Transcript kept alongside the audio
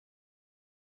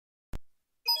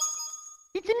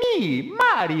It's me,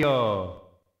 Mario!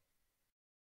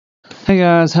 Hey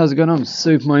guys, how's it going? I'm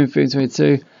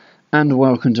Superboo and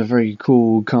welcome to a very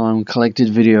cool, calm, collected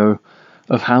video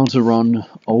of how to run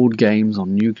old games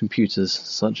on new computers,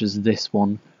 such as this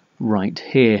one right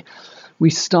here. We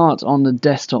start on the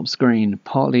desktop screen,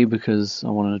 partly because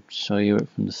I want to show you it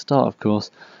from the start, of course,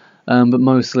 but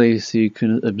mostly so you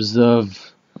can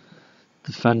observe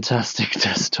the fantastic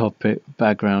desktop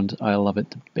background. I love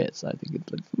it to bits. I think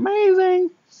it looks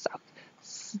amazing.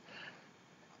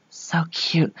 So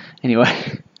cute.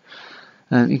 Anyway,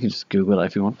 you can just Google it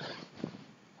if you want.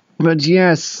 But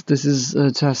yes, this is a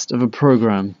test of a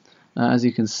program. As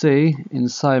you can see,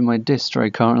 inside my disk tray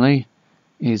currently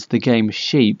is the game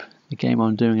Sheep, the game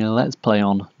I'm doing a Let's Play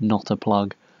on, not a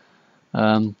plug.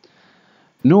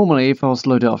 Normally, if I was to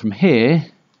load it up from here,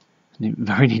 and it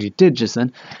very nearly did just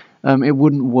then, it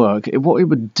wouldn't work. What it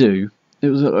would do, it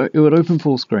would open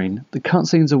full screen. The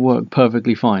cutscenes would work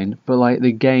perfectly fine, but like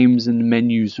the games and the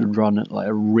menus would run at like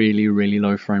a really, really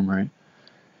low frame rate.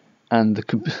 And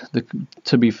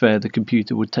to be fair, the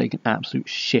computer would take an absolute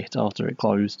shit after it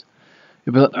closed.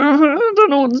 It'd be like, I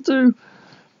don't know what to do.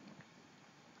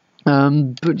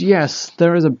 But yes,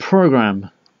 there is a program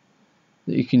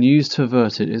that you can use to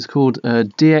avert it. It's called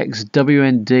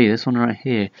DXWnd. This one right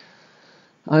here.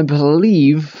 I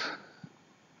believe,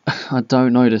 I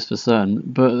don't know this for certain,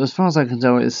 but as far as I can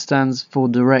tell, it stands for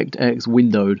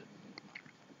DXWnd.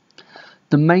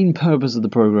 The main purpose of the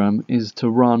program is to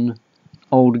run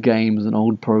old games and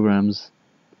old programs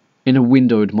in a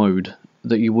windowed mode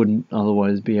that you wouldn't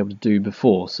otherwise be able to do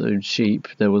before. So Sheep,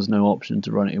 there was no option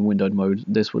to run it in windowed mode.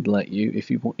 This would let you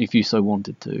if you so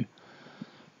wanted to.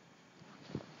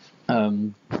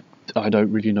 I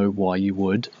don't really know why you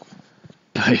would,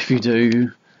 but if you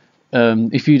do,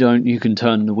 if you don't, you can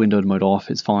turn the windowed mode off.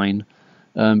 It's fine.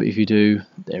 But if you do,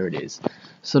 there it is.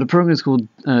 So the program is called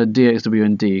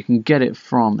DXWnd. You can get it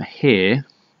from here.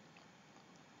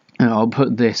 I'll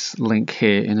put this link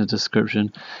here in the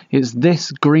description. It's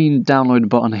this green download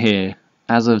button here,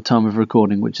 as of time of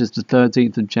recording, which is the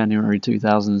 13th of January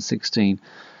 2016.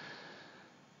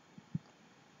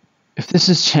 If this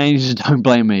has changed, don't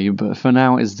blame me, but for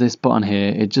now it's this button here.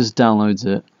 It just downloads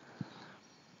it.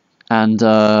 And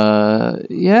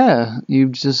yeah, you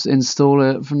just install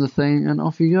it from the thing and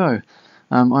off you go.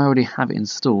 I already have it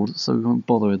installed, so we won't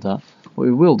bother with that. What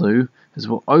we will do is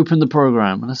we'll open the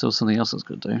program, unless there was something else I was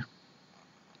going to do. I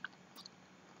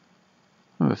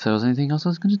don't know if there was anything else I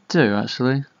was going to do,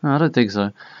 actually. No, I don't think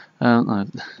so. No.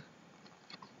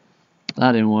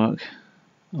 That didn't work.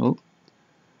 Oh.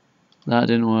 That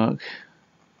didn't work.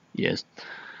 Yes.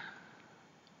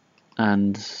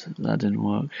 And that didn't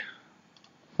work.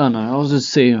 Oh no, I was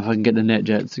just seeing if I can get the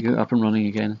NetJet to go up and running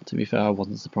again. To be fair, I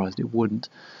wasn't surprised it wouldn't.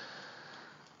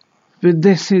 But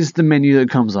this is the menu that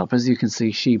comes up. As you can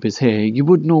see, Sheep is here. You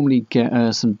would normally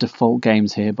get some default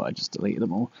games here, but I just deleted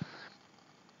them all.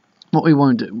 What we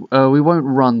won't do, we won't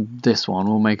run this one.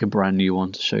 We'll make a brand new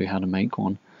one to show you how to make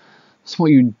one. So what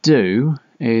you do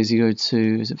is you go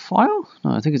to, is it File?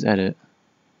 No, I think it's Edit.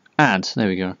 Add, there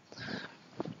we go.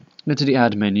 Go to the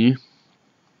Add menu.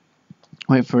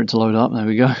 Wait for it to load up, there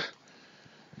we go.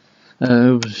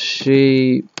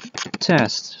 Sheep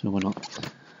test, no we're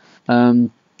not.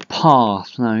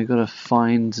 Path, now you've got to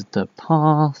find the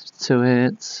path to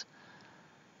it.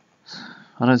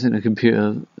 I don't think the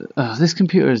computer, this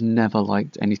computer has never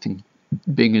liked anything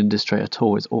being in this tray at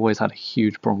all. It's always had a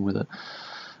huge problem with it.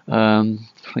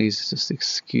 Please just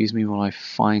excuse me while I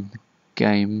find the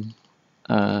game.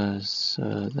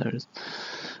 So there it is.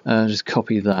 Just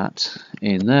copy that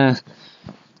in there,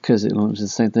 because it launches the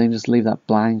same thing. Just leave that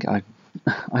blank. I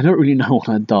don't really know what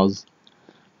that does.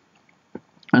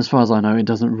 As far as I know, it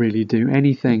doesn't really do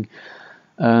anything.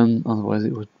 Otherwise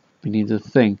it would be needed a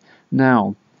thing.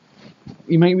 Now,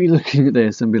 you may be looking at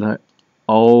this and be like,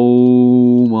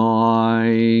 oh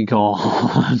my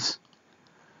god.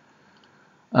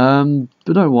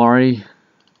 But don't worry,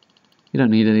 you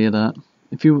don't need any of that.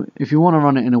 If you want to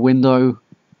run it in a window,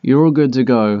 you're all good to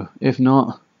go. If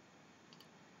not,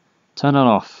 turn it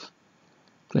off.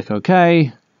 Click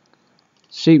OK.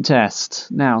 Sheep test.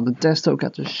 Now the desktop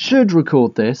capture should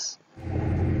record this.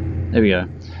 There we go.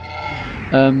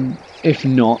 If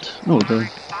not, oh, the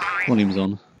volume's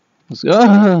on.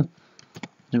 Didn't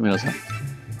realise that.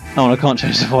 Oh, and I can't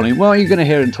change the volume. Well, you're going to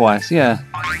hear it twice. Yeah.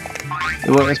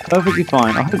 It works perfectly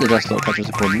fine. I hope the desktop captures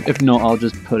recording. If not, I'll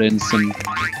just put in some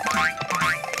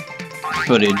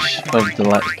footage of the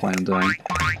Let's Play I'm doing.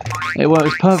 It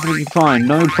works perfectly fine.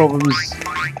 No problems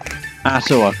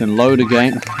at all. I can load a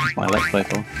game. That's my Let's Play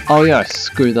for. Oh yeah, I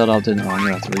screwed that up, didn't I? I'm going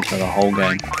to have to restart the whole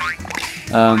game.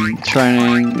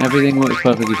 Training, everything works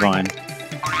perfectly fine.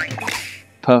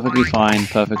 Perfectly fine,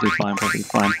 perfectly fine, perfectly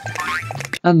fine.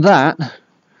 And that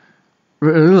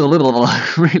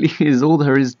really is all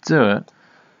there is to it.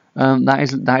 That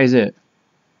is it.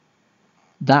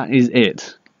 That is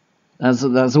it.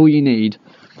 That's all you need.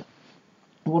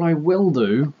 What I will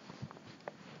do,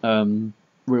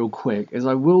 real quick, is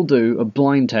I will do a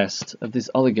blind test of this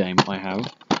other game I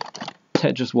have,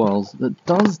 Tetris Worlds, that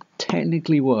does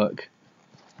technically work,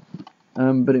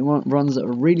 but it runs at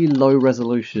a really low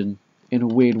resolution in a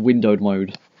weird windowed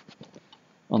mode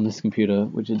on this computer,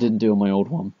 which it didn't do on my old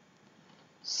one.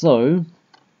 So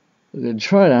we're going to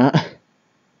try that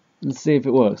and see if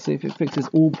it works, see if it fixes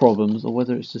all problems or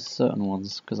whether it's just certain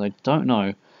ones, because I don't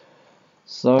know.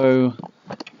 So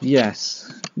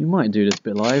yes, we might do this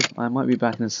bit live. I might be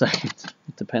back in a second.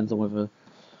 It depends on whether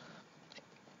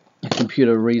a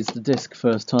computer reads the disc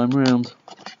first time round,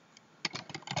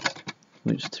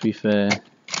 which, to be fair,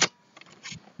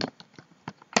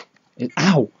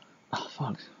 ow! Oh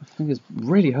fuck, my finger's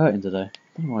really hurting today. I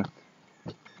don't know why.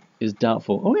 Is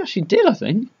doubtful. Oh, it actually did, I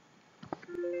think.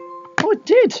 Oh, it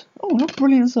did! Oh, how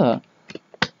brilliant is that?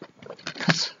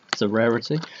 That's a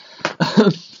rarity.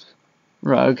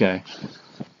 Right, okay.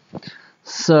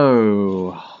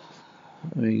 So,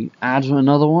 we add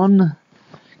another one.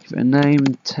 Give it a name,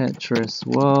 Tetris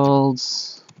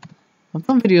Worlds. I've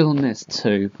done videos on this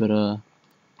too, but not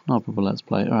a proper Let's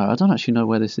Play. Alright, I don't actually know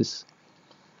where this is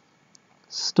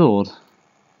stored.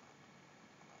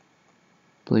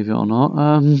 Believe it or not.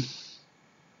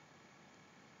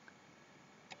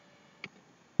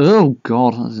 Oh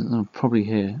god, probably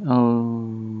here.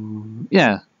 Oh,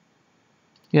 yeah.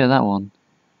 Yeah, that one.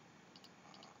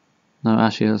 No,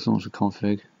 actually, let's launch the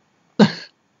config.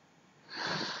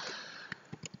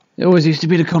 It always used to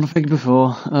be the config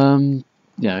before.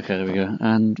 Yeah, okay, there we go.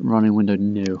 And running window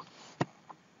new.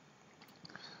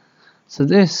 So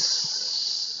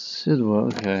this should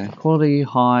work. Okay, quality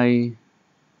high.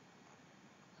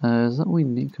 Is that what we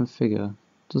need to configure?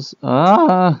 Just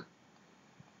I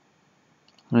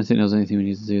don't think there's anything we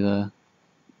need to do there.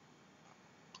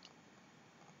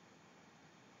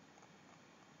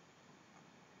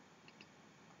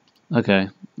 Okay,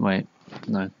 wait,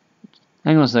 no.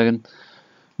 Hang on a second.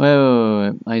 Wait.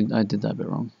 I did that bit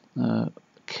wrong.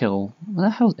 Kill. What the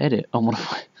hell's edit? Oh,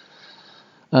 modify.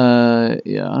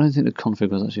 Yeah, I don't think the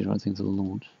config was actually the right thing to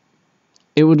launch.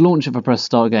 It would launch if I press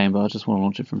start game, but I just want to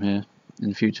launch it from here in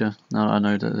the future. Now I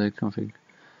know that the config.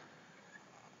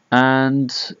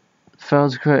 And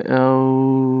failed to create.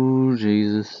 Oh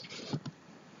Jesus.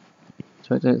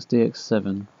 DXWnd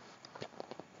DX7.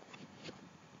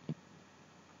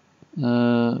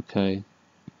 Okay.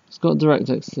 It's got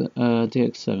DirectX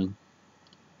DX7.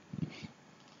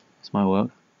 It's my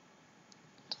work.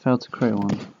 It failed to create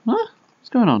one. Huh? What's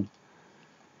going on?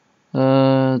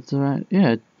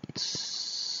 Yeah,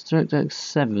 it's DirectX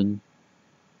 7.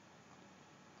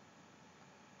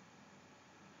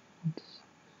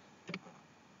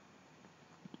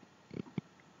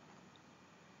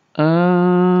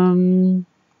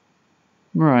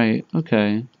 Right.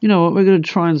 Okay. You know what? We're gonna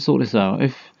try and sort this out.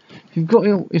 If you've got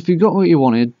what you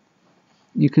wanted,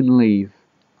 you can leave.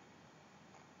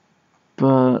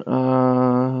 But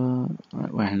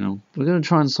right, wait, hang on. We're gonna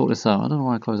try and sort this out. I don't know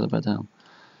why I closed that back down.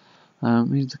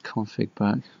 We need the config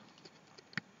back.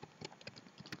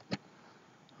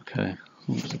 Okay,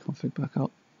 launch the config back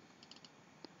up.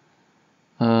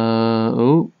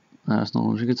 Oh, that's not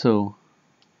launching at all.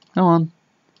 Come on.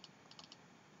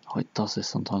 Oh, it does this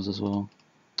sometimes as well.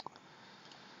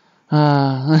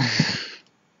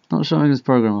 Not showing this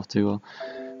program off too well.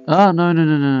 Ah, no,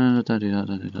 don't do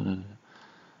that.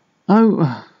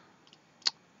 Oh,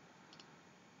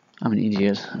 I'm an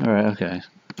idiot. Alright, okay.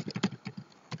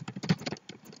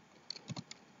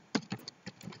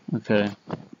 Okay.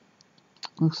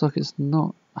 Looks like it's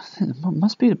not. I think it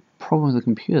must be a problem with the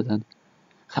computer then.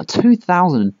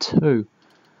 2002.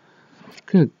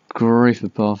 Good grief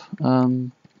above.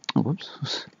 Oh,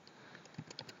 whoops.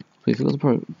 We forgot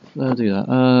to do that.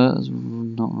 Let's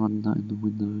not run that in the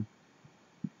window.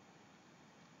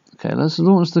 Okay, let's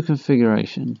launch the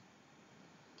configuration.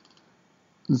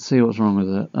 Let's see what's wrong with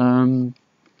it.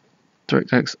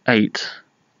 DirectX 8.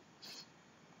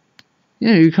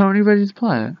 Yeah, you're currently ready to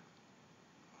play it.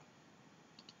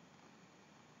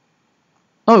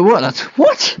 Oh, what? That's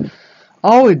what?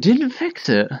 Oh, it didn't fix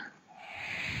it.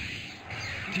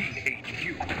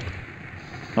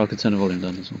 Oh, I could turn the volume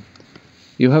down this one.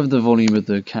 You have the volume of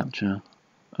the capture.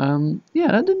 Yeah,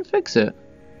 that didn't fix it.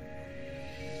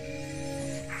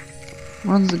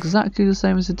 Runs exactly the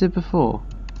same as it did before.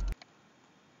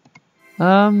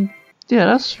 Do Yeah,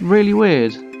 that's really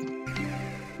weird.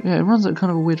 Yeah, it runs at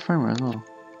kind of a weird frame rate as well.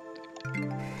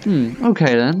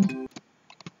 Okay then.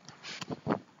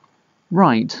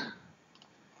 Right.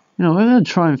 You know, we're going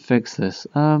to try and fix this.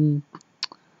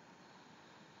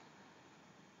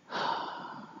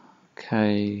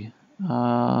 Okay.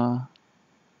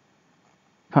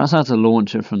 Perhaps I had to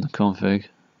launch it from the config.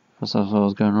 That's what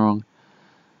was going wrong.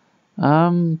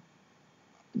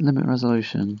 Limit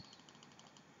resolution.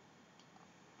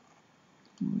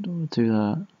 I don't want to do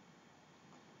that.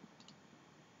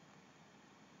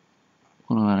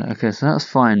 What about it? Okay, so that's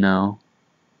fine now.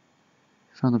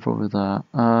 Found the problem with that.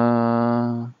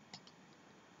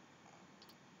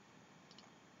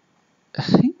 I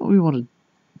think what we want to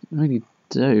really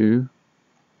do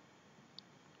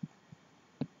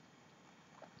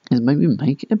is maybe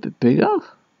make it a bit bigger.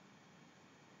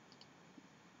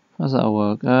 How's that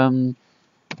work? Let's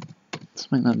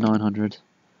make that 900.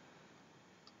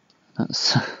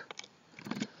 That's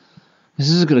this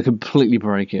is going to completely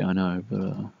break it, I know,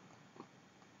 but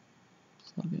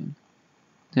it's not good.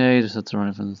 Yeah, you just had to run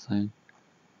it from the thing.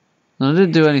 No, I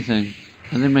didn't do anything.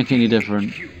 I didn't make it any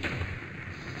different.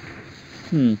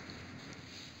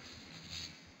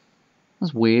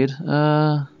 That's weird. Do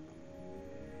I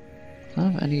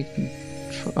have any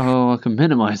control? Oh, I can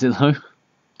minimize it though.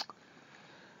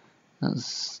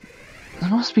 That's. There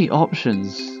must be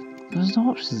options. There's no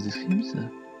options in this game, is there?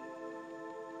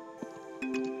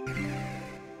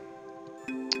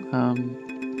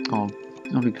 Oh,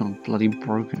 I've become bloody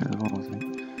broken as well, I think.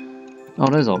 Oh,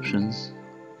 there's options.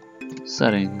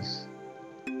 Settings.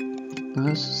 No,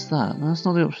 that's just that. No, that's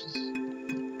not the options.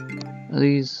 Are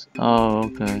these? Oh,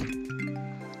 okay.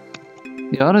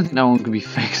 Yeah, I don't think that one could be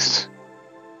fixed.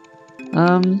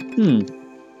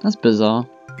 That's bizarre.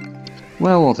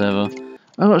 Well, whatever.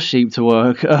 I've got sheep to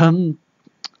work.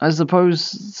 I suppose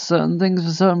certain things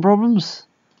for certain problems?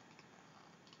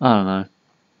 I don't know.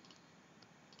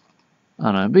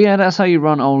 But yeah, that's how you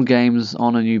run old games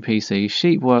on a new PC.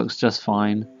 Sheep works just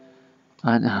fine.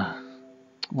 And,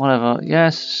 whatever.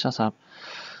 Yes, shut up.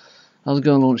 I was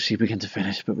going to launch Sheep again to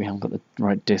finish, but we haven't got the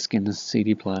right disc in the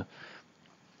CD player.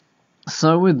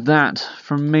 So with that,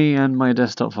 from me and my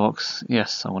desktop Fox,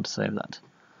 yes, I want to save that.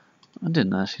 I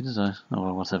didn't actually, did I? Oh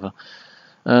well, whatever.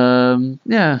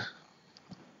 Yeah.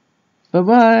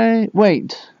 Bye-bye.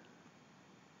 Wait.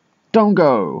 Don't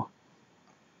go.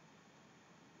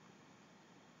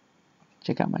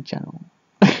 Check out my channel.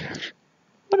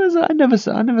 What is that? I never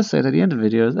say it at the end of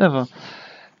videos, ever.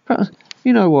 Perhaps,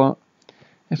 you know what?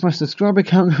 If my subscriber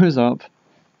count goes up,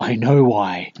 I know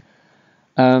why.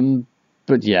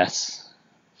 But yes.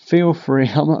 Feel free,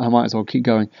 I might as well keep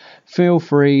going. Feel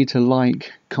free to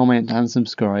like, comment and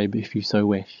subscribe if you so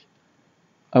wish.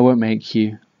 I won't make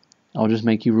you. I'll just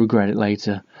make you regret it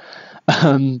later.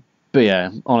 But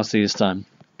yeah, honestly this time.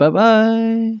 Bye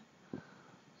bye.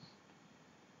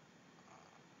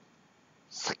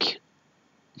 So cute.